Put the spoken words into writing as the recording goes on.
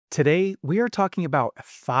Today, we are talking about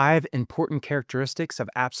 5 important characteristics of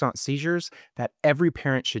absence seizures that every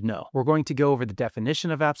parent should know. We're going to go over the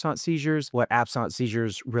definition of absence seizures, what absence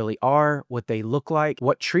seizures really are, what they look like,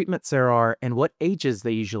 what treatments there are, and what ages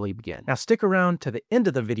they usually begin. Now stick around to the end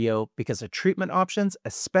of the video because the treatment options,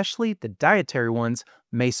 especially the dietary ones,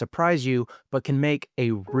 may surprise you, but can make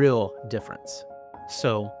a real difference.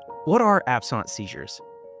 So, what are absence seizures?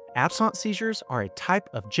 Absence seizures are a type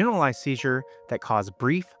of generalized seizure that cause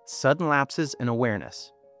brief, sudden lapses in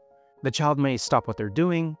awareness. The child may stop what they're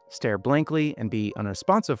doing, stare blankly, and be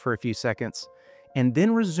unresponsive for a few seconds, and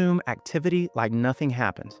then resume activity like nothing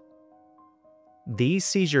happened. These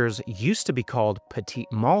seizures used to be called petit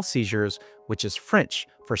mal seizures, which is French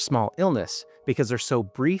for small illness, because they're so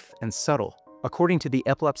brief and subtle. According to the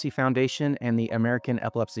Epilepsy Foundation and the American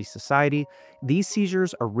Epilepsy Society, these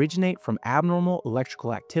seizures originate from abnormal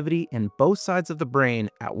electrical activity in both sides of the brain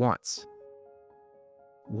at once.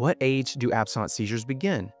 What age do absence seizures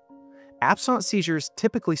begin? Absence seizures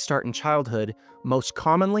typically start in childhood, most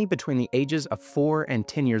commonly between the ages of 4 and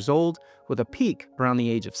 10 years old, with a peak around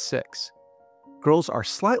the age of 6. Girls are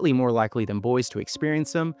slightly more likely than boys to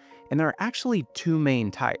experience them, and there are actually 2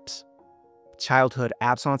 main types: childhood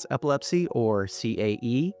absence epilepsy, or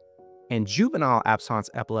CAE, and juvenile absence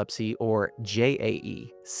epilepsy, or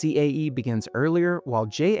JAE. CAE begins earlier, while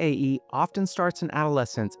JAE often starts in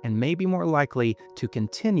adolescence and may be more likely to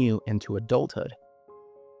continue into adulthood.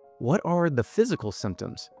 What are the physical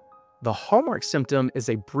symptoms? The hallmark symptom is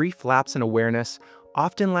a brief lapse in awareness,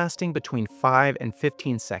 often lasting between 5 and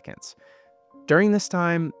 15 seconds. During this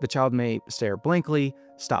time, the child may stare blankly,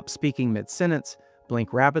 stop speaking mid-sentence,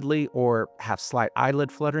 blink rapidly, or have slight eyelid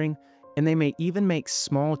fluttering, and they may even make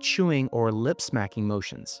small chewing or lip-smacking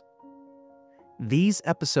motions. These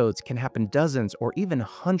episodes can happen dozens or even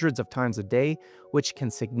hundreds of times a day, which can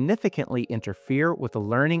significantly interfere with the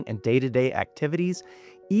learning and day-to-day activities,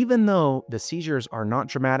 even though the seizures are not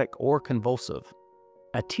dramatic or convulsive.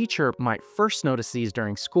 A teacher might first notice these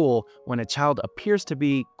during school when a child appears to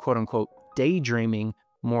be, quote-unquote, daydreaming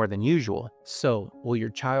more than usual. So, will your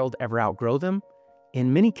child ever outgrow them?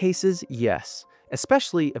 In many cases, yes,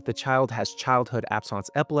 especially if the child has childhood absence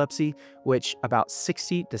epilepsy, which about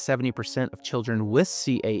 60 to 70% of children with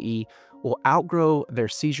CAE will outgrow their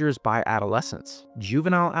seizures by adolescence.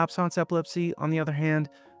 Juvenile absence epilepsy, on the other hand,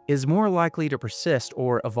 is more likely to persist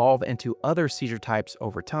or evolve into other seizure types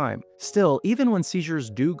over time. Still, even when seizures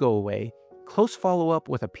do go away, close follow-up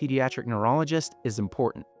with a pediatric neurologist is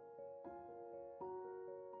important.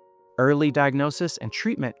 Early diagnosis and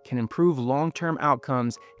treatment can improve long-term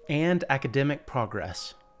outcomes and academic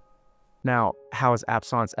progress. Now, how is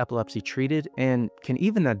absence epilepsy treated, and can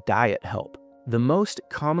even a diet help? The most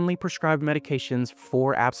commonly prescribed medications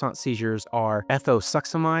for absence seizures are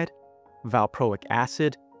ethosuximide, valproic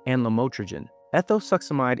acid, and lamotrigine.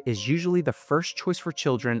 Ethosuximide is usually the first choice for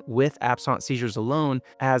children with absence seizures alone,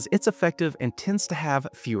 as it's effective and tends to have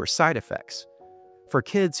fewer side effects. For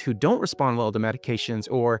kids who don't respond well to medications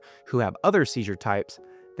or who have other seizure types,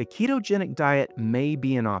 the ketogenic diet may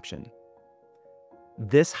be an option.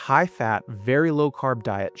 This high-fat, very low-carb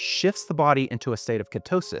diet shifts the body into a state of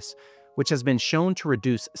ketosis, which has been shown to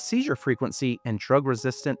reduce seizure frequency in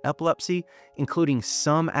drug-resistant epilepsy, including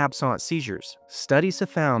some absence seizures. Studies have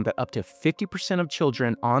found that up to 50% of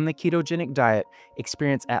children on the ketogenic diet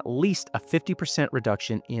experience at least a 50%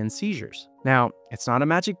 reduction in seizures. Now, it's not a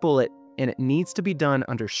magic bullet, and it needs to be done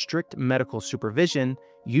under strict medical supervision,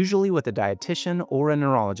 usually with a dietitian or a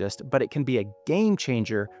neurologist, but it can be a game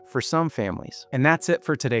changer for some families. And that's it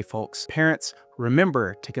for today, folks. Parents,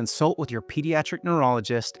 remember to consult with your pediatric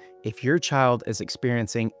neurologist if your child is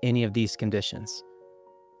experiencing any of these conditions.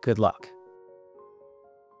 Good luck.